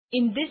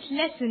In this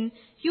lesson,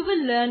 you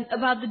will learn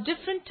about the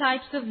different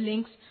types of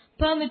links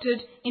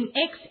permitted in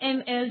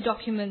XML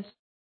documents.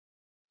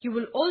 You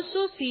will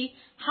also see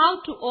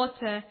how to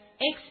author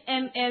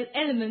XML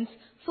elements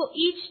for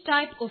each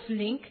type of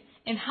link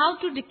and how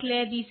to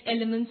declare these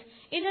elements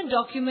in a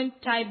document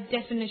type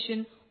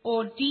definition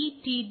or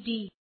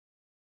DTD.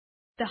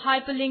 The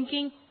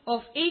hyperlinking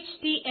of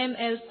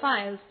HTML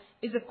files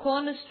is a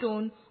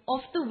cornerstone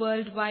of the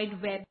World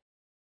Wide Web.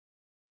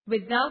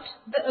 Without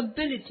the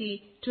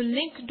ability to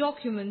link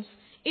documents,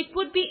 it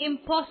would be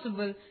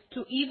impossible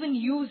to even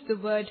use the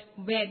word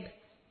web,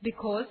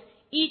 because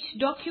each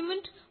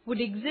document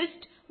would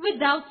exist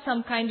without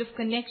some kind of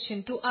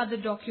connection to other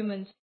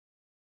documents.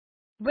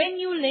 When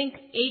you link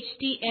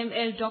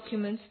HTML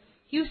documents,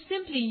 you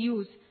simply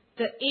use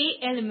the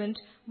A element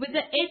with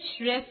the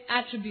href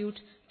attribute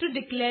to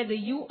declare the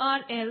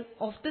URL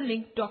of the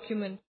linked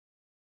document.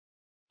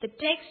 The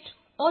text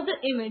or the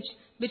image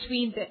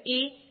between the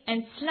A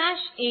and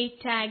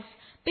 /A tags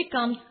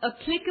becomes a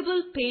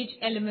clickable page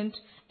element,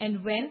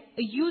 and when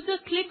a user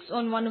clicks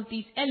on one of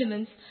these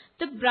elements,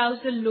 the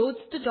browser loads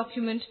the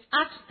document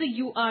at the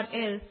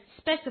URL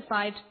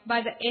specified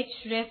by the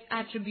href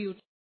attribute.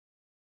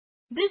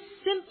 This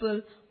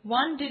simple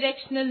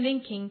one-directional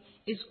linking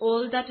is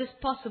all that is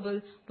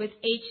possible with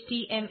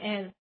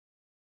HTML.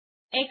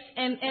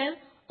 XML,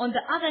 on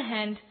the other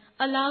hand,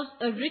 allows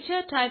a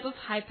richer type of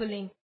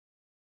hyperlink.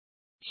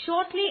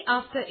 Shortly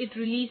after it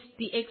released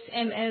the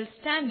XML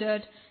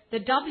standard, the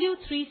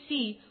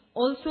W3C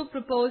also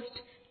proposed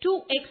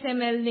two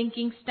XML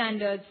linking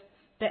standards,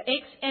 the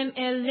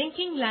XML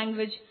Linking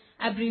Language,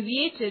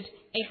 abbreviated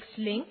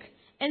XLink,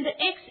 and the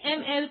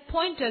XML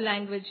Pointer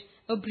Language,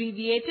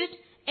 abbreviated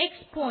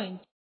XPoint.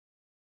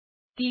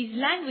 These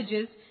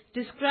languages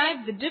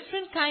describe the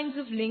different kinds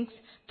of links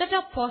that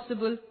are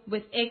possible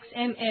with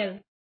XML.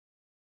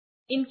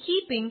 In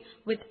keeping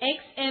with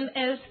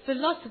XML's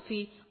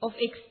philosophy of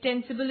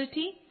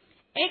extensibility,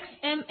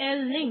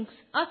 XML links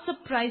are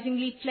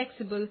surprisingly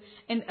flexible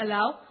and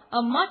allow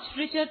a much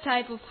richer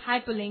type of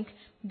hyperlink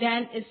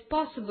than is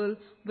possible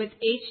with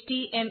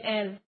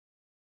HTML.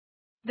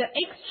 The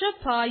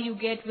extra power you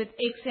get with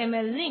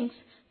XML links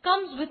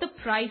comes with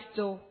a price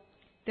though.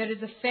 There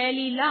is a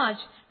fairly large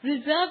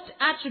reserved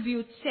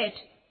attribute set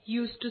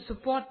used to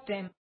support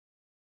them.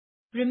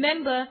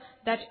 Remember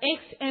that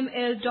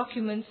XML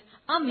documents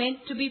are meant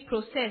to be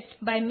processed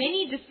by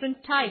many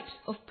different types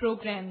of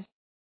programs.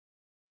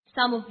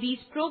 Some of these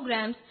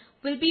programs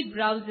will be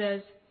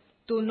browsers,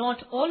 though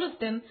not all of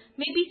them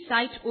may be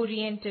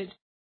site-oriented.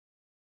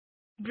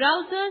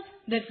 Browsers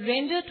that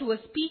render to a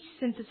speech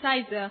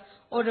synthesizer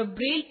or a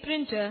braille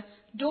printer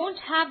don't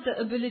have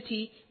the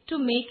ability to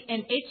make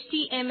an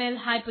HTML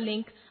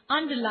hyperlink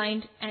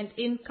underlined and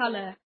in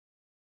color.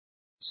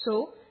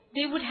 So,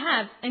 they would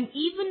have an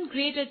even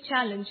greater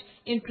challenge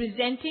in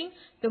presenting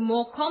the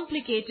more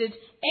complicated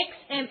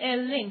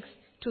XML links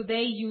to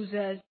their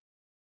users.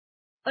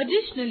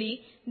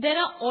 Additionally, there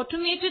are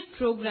automated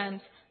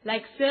programs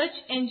like search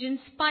engine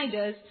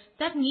spiders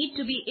that need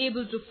to be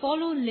able to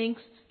follow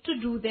links to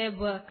do their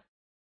work.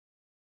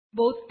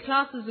 Both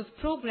classes of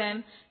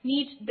program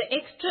need the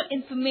extra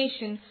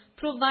information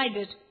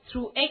provided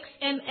through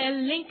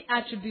XML link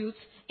attributes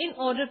in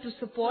order to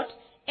support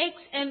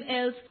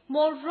XML's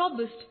more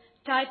robust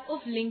type of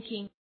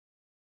linking.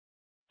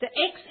 The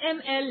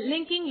XML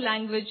Linking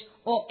Language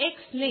or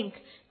XLink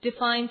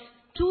defines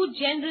two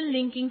general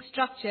linking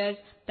structures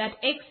that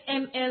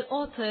XML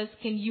authors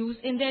can use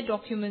in their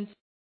documents.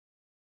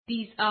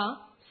 These are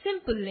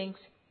simple links,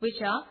 which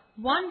are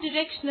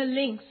one-directional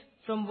links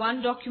from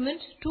one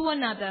document to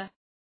another.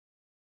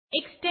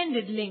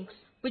 Extended links,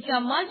 which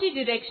are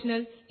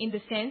multidirectional in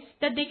the sense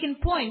that they can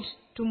point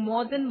to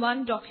more than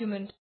one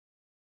document.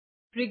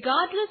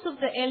 Regardless of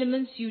the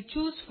elements you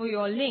choose for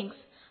your links,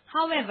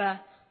 however,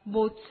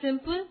 both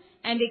simple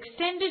and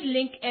extended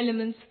link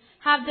elements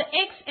have the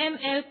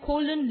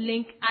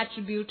XML:link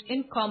attribute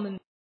in common.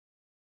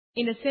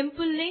 In a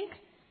simple link,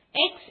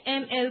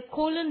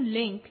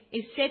 XML:link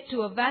is set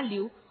to a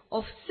value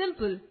of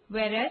simple,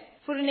 whereas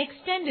for an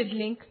extended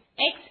link,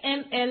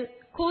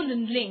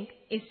 XML:link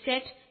is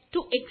set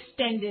to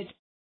extended.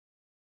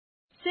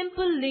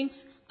 Simple links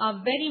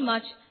are very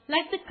much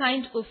like the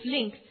kind of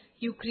link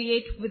you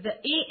create with the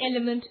A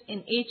element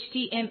in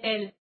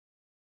HTML.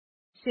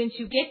 Since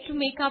you get to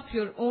make up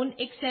your own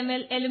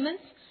XML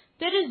elements,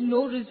 there is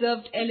no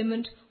reserved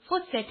element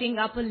for setting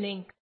up a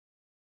link.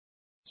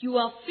 You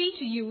are free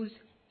to use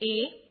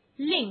A,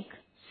 link,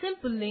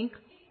 simple link,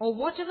 or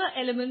whatever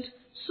element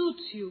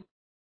suits you.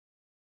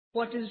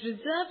 What is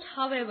reserved,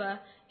 however,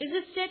 is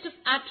a set of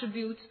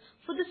attributes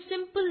for the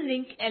simple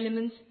link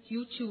elements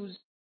you choose.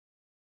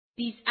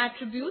 These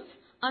attributes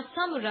are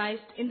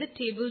summarized in the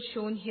table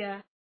shown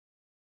here.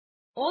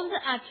 All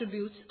the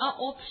attributes are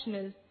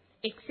optional,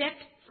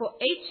 except for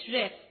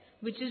href,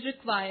 which is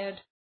required.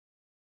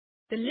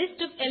 The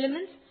list of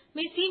elements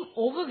may seem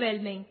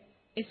overwhelming,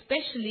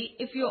 especially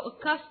if you are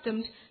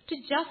accustomed to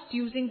just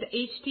using the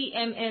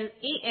HTML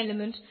A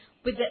element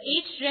with the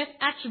href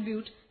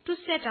attribute to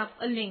set up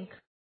a link.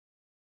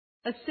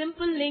 A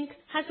simple link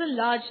has a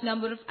large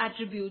number of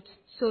attributes,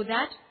 so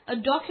that a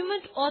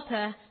document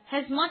author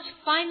has much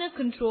finer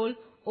control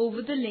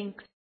over the link.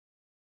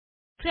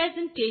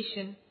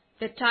 Presentation.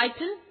 The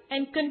title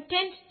and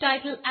content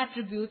title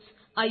attributes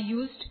are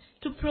used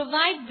to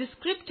provide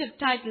descriptive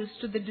titles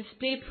to the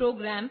display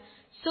program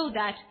so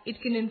that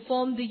it can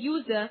inform the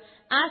user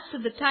as to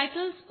the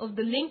titles of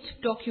the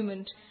linked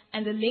document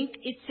and the link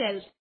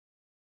itself.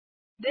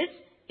 This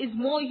is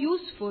more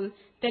useful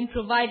than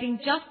providing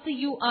just the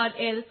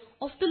URL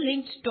of the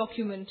linked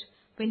document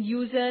when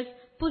users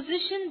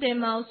position their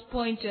mouse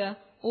pointer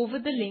over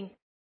the link.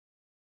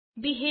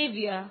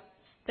 Behavior.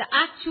 The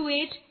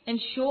actuate and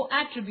show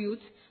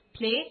attributes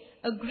play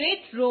a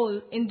great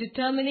role in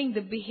determining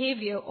the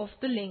behavior of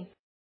the link.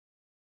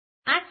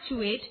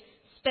 Actuate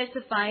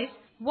specifies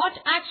what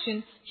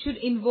action should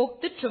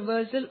invoke the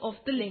traversal of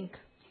the link.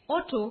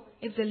 Auto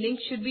if the link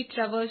should be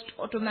traversed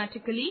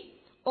automatically,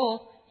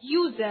 or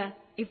user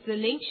if the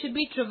link should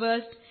be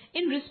traversed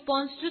in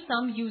response to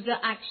some user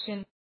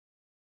action.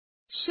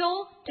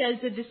 Show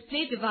tells the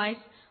display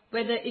device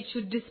whether it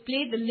should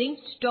display the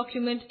linked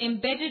document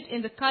embedded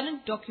in the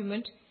current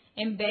document,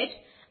 embed,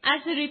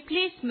 as a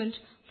replacement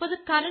for the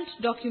current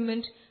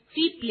document,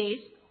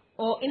 replace,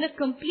 or in a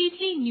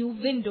completely new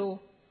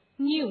window,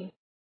 new.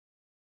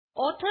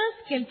 Authors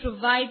can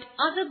provide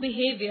other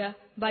behavior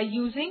by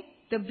using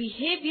the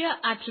behavior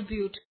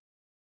attribute.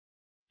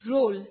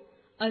 Role.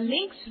 A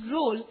link's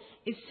role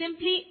is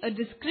simply a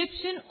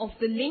description of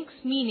the link's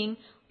meaning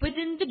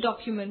within the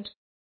document.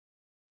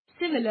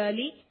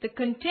 Similarly, the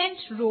content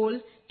role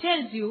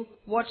tells you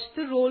what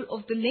the role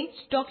of the linked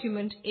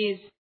document is.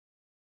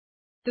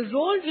 The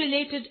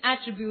role-related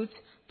attributes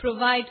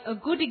provide a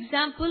good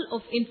example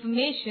of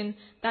information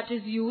that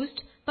is used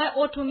by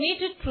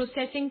automated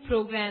processing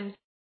programs.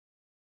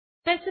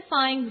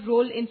 Specifying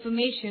role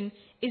information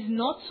is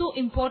not so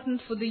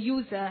important for the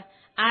user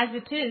as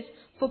it is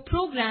for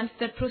programs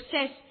that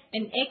process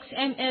an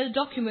XML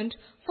document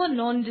for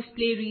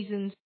non-display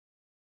reasons.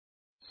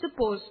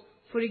 Suppose,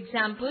 for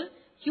example,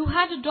 you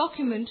had a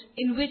document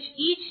in which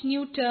each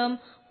new term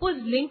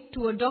was linked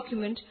to a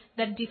document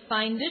that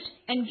defined it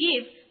and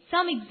gave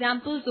some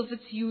examples of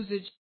its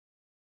usage.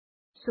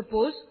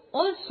 Suppose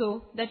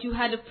also that you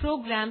had a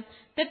program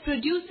that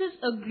produces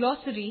a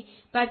glossary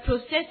by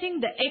processing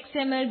the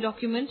XML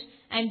document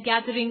and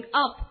gathering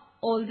up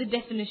all the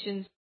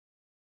definitions.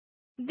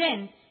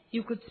 Then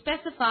you could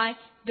specify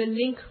the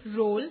link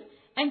role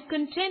and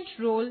content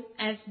role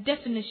as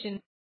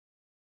definition.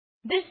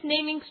 This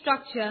naming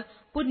structure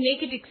would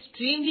make it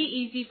extremely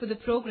easy for the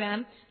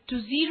program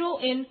to zero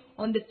in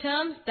on the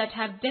terms that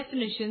have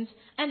definitions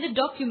and the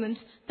documents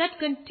that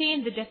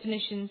contain the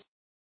definitions.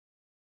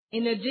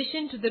 In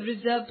addition to the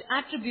reserved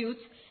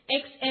attributes,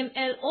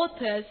 XML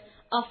authors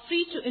are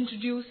free to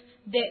introduce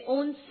their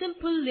own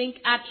simple link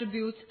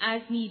attributes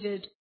as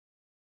needed.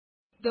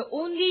 The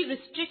only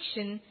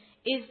restriction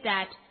is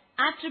that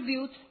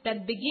attributes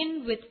that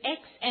begin with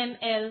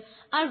XML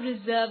are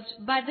reserved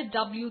by the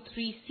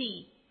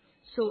W3C.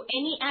 So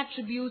any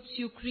attributes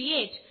you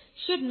create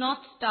should not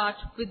start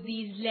with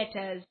these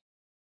letters.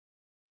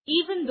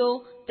 Even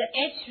though the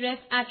href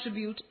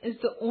attribute is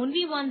the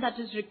only one that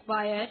is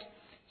required,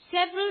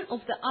 several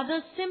of the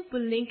other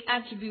simple link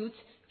attributes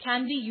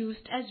can be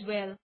used as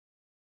well.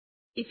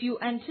 If you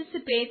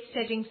anticipate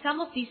setting some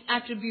of these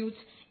attributes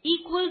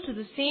equal to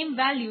the same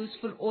values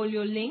for all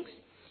your links,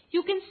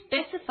 you can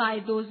specify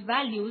those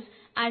values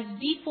as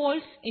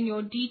defaults in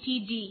your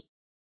DTD.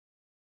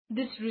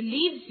 This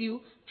relieves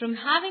you from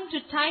having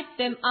to type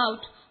them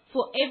out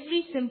for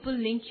every simple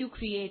link you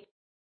create.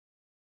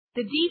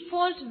 The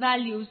default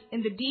values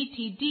in the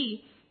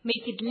DTD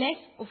make it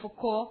less of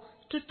a chore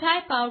to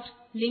type out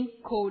link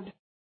code.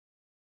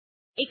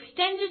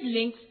 Extended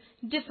links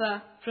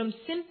differ from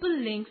simple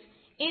links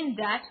in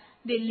that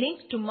they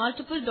link to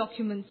multiple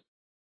documents.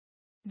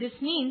 This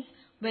means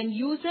when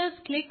users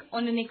click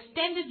on an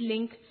extended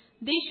link,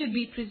 they should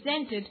be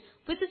presented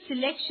with a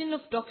selection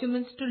of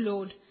documents to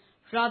load,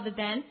 rather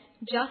than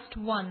just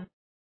one.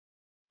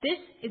 This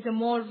is a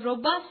more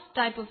robust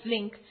type of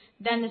link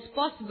than is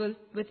possible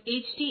with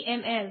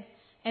HTML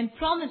and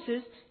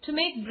promises to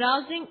make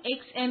browsing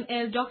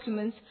XML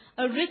documents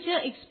a richer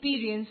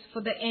experience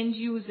for the end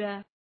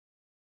user.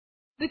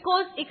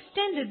 Because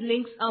extended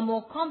links are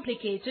more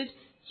complicated,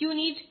 you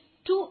need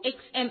two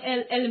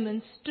XML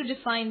elements to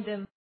define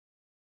them.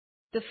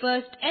 The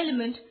first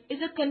element is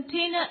a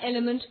container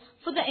element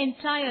for the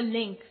entire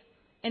link,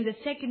 and the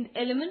second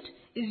element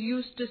is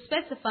used to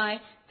specify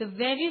the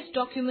various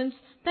documents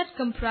that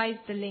comprise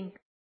the link.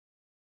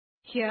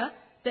 Here,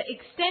 the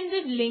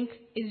extended link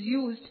is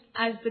used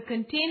as the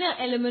container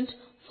element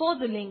for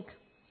the link,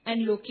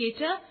 and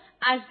locator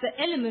as the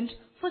element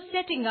for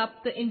setting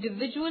up the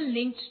individual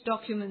linked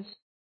documents.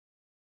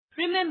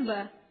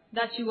 Remember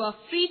that you are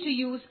free to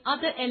use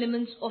other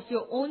elements of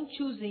your own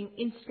choosing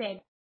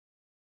instead.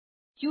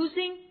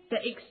 Using the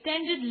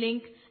extended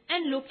link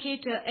and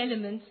locator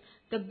elements,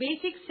 the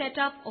basic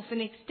setup of an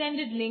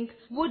extended link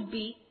would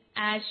be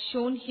as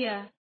shown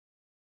here.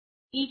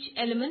 Each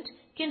element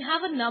can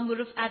have a number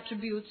of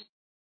attributes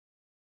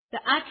The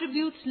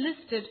attributes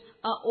listed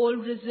are all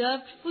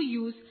reserved for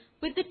use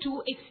with the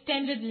two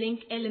extended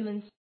link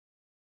elements.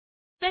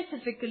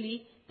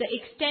 Specifically, the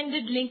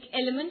extended link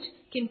element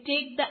can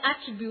take the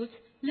attributes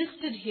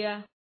listed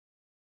here.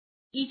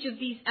 Each of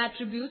these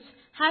attributes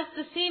has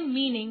the same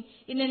meaning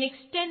in an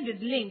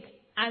extended link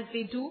as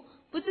they do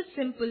with a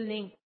simple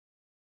link.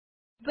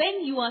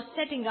 When you are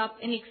setting up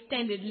an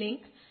extended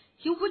link,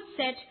 you would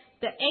set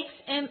the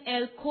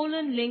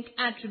XML:link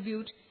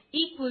attribute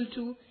equal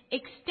to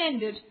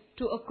extended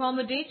to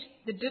accommodate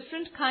the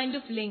different kind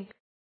of link.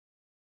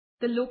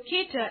 The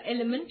locator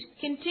element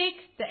can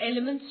take the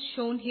elements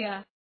shown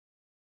here.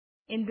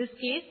 In this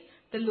case,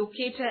 the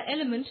locator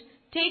element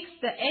takes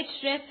the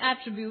href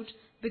attribute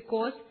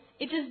because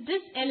it is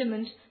this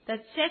element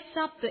that sets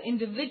up the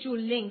individual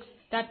links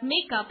that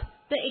make up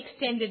the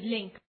extended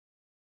link.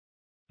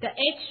 The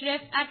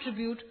href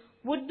attribute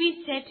would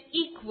be set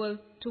equal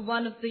to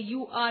one of the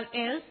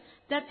URLs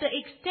that the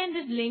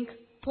extended link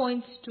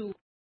points to.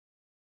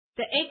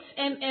 The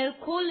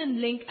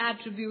XML:link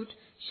attribute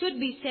should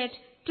be set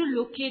to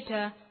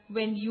locator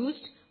when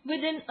used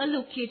within a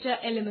locator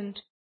element.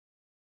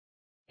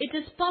 It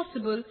is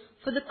possible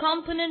for the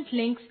component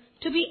links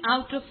to be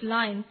out of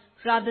line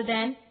rather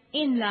than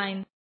in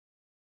line.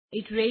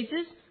 It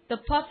raises the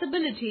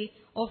possibility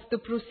of the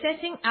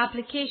processing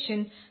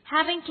application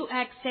having to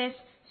access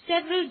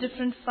several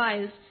different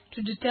files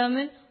to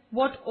determine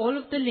what all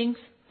of the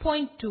links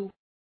point to.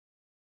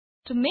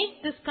 To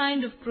make this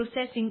kind of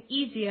processing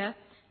easier,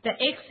 the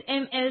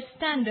XML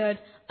standard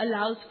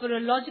allows for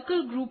a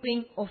logical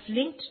grouping of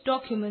linked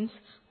documents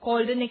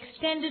called an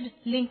extended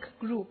link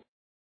group.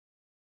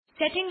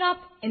 Setting up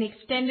an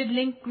extended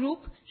link group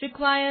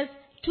requires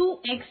two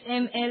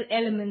XML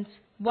elements,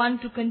 one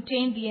to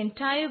contain the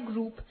entire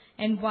group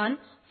and one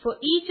for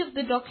each of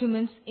the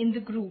documents in the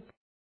group.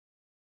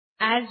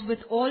 As with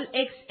all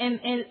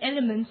XML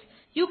elements,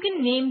 you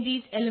can name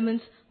these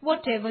elements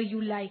whatever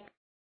you like.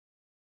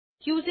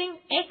 Using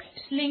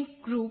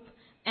XLink group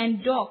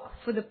and doc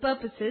for the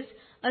purposes,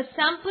 a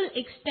sample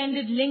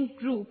extended link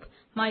group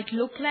might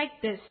look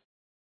like this.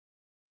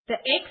 The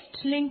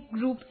XLink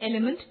group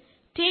element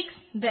takes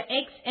the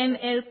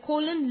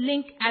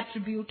XML:link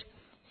attribute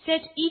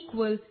set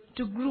equal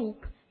to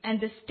group and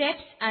the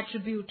steps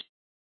attribute.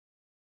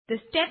 The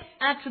steps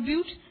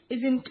attribute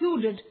is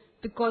included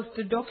because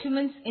the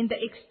documents in the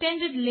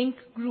extended link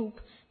group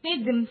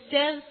may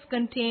themselves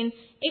contain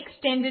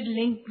extended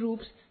link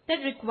groups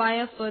that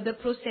require further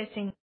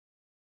processing.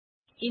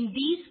 In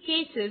these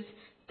cases,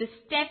 the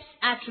steps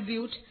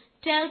attribute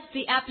tells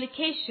the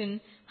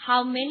application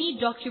how many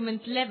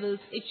document levels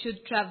it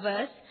should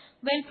traverse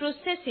when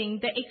processing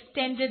the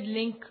extended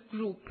link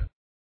group.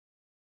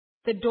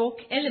 The doc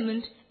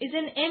element is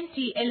an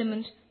empty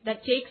element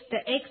that takes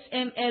the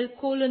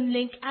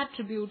XML:link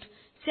attribute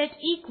set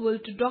equal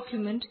to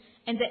document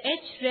and the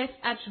href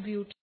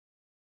attribute.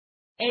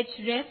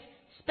 Href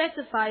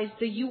specifies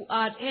the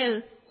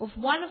URL of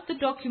one of the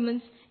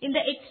documents in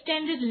the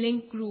extended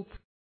link group.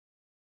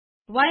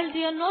 While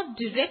they are not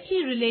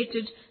directly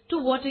related to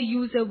what a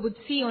user would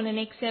see on an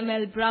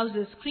XML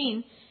browser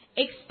screen,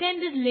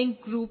 extended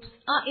link groups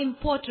are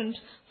important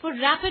for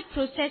rapid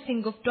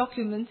processing of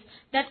documents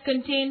that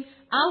contain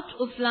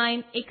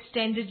out-of-line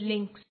extended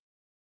links.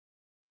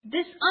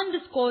 This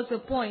underscores a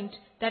point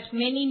that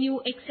many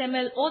new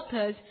XML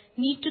authors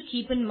need to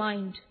keep in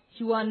mind.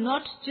 You are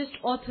not just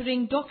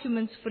authoring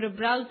documents for a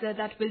browser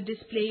that will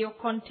display your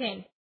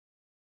content.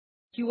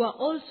 You are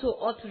also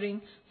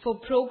authoring for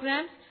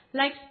programs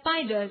like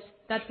spiders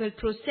that will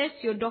process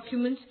your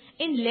documents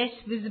in less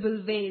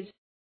visible ways.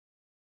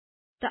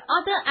 The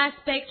other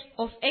aspect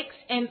of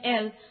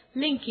XML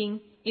linking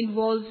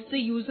involves the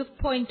use of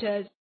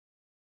pointers.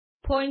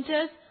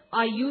 Pointers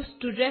are used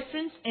to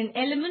reference an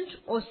element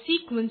or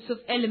sequence of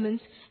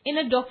elements in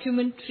a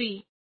document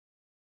tree.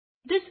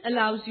 This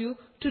allows you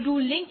to do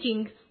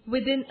linking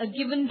within a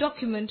given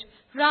document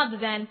rather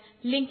than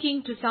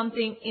linking to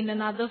something in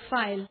another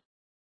file.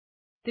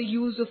 The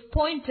use of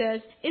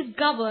pointers is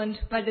governed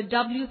by the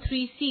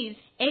W3C's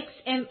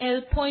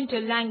XML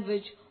pointer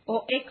language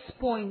or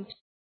XPoint.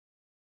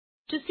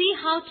 To see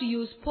how to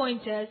use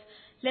pointers,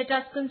 let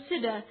us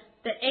consider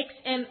the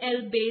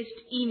XML-based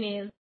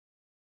email.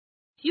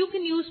 You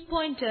can use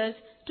pointers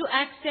to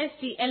access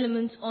the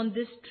elements on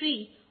this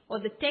tree or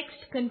the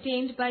text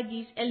contained by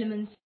these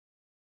elements.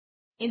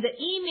 In the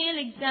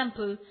email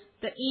example,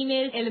 the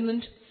email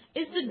element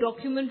is the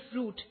document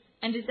root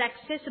and is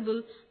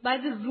accessible by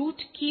the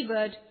root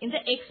keyword in the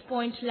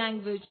XPoint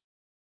language.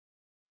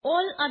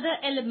 All other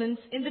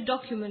elements in the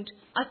document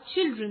are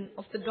children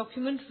of the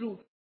document root.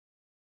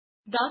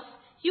 Thus,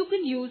 you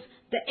can use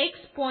the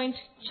XPoint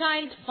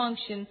child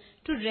function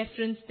to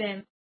reference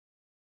them.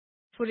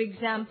 For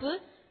example,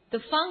 the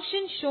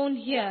function shown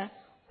here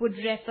would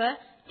refer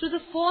to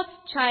the fourth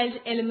child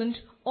element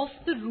of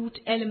the root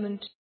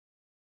element.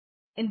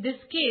 In this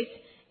case,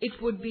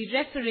 it would be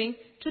referring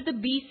to the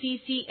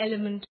BCC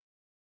element.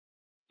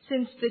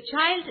 Since the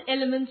child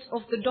elements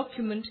of the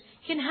document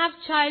can have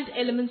child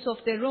elements of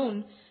their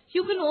own,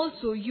 you can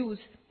also use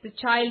the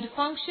child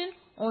function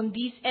on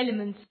these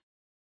elements.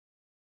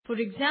 For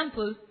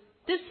example,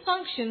 this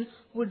function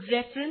would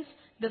reference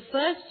the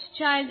first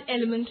child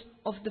element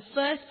of the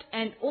first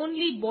and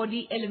only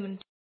body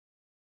element.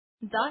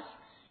 Thus,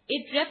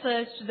 it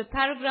refers to the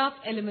paragraph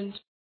element.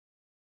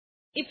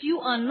 If you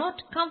are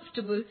not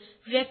comfortable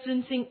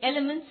referencing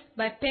elements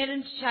by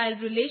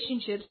parent-child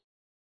relationships,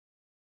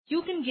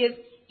 you can give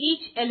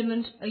each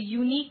element a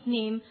unique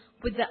name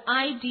with the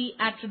ID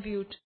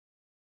attribute,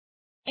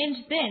 and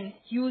then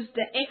use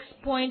the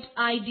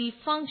xPointID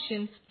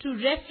function to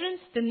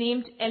reference the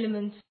named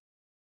elements.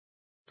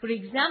 For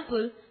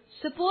example,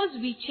 suppose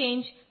we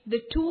change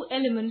the to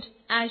element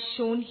as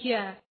shown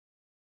here.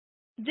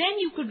 Then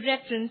you could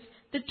reference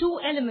the to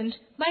element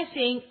by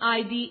saying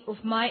ID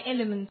of my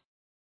element.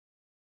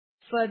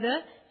 Further,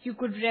 you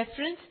could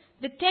reference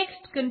the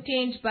text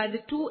contained by the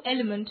to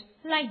element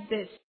like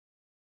this.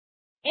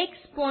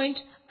 Xpoint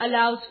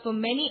allows for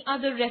many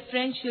other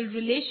referential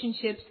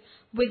relationships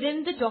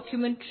within the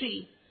document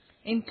tree,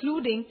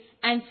 including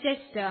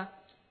ancestor,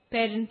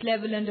 parent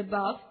level and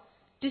above,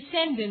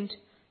 descendant,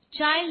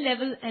 child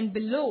level and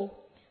below,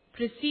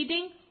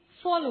 preceding,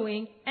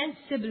 following, and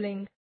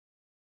sibling.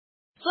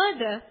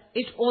 Further,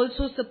 it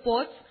also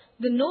supports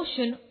the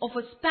notion of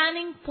a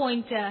spanning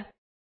pointer.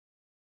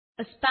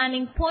 A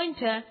spanning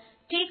pointer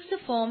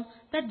takes a form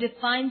that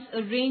defines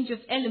a range of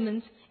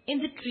elements in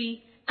the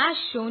tree as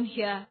shown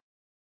here.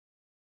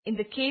 In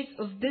the case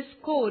of this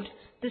code,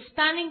 the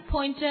spanning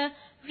pointer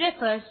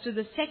refers to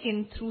the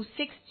second through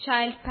sixth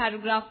child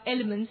paragraph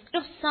elements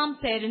of some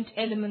parent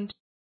element.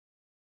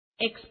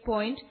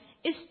 Xpoint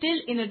is still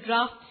in a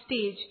draft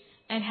stage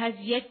and has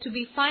yet to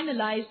be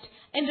finalized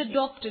and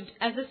adopted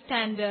as a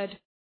standard.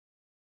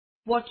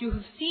 What you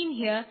have seen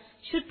here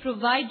should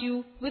provide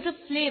you with a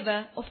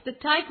flavor of the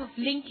type of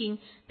linking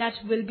that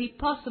will be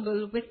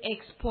possible with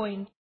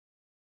Xpoint.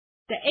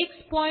 The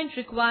Xpoint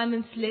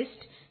requirements list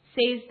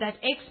says that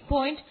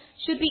Xpoint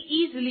should be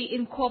easily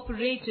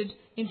incorporated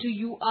into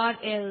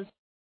URLs.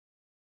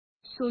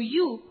 So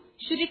you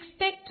should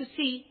expect to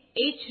see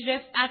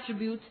href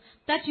attributes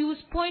that use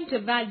pointer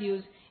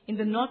values in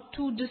the not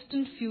too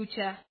distant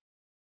future.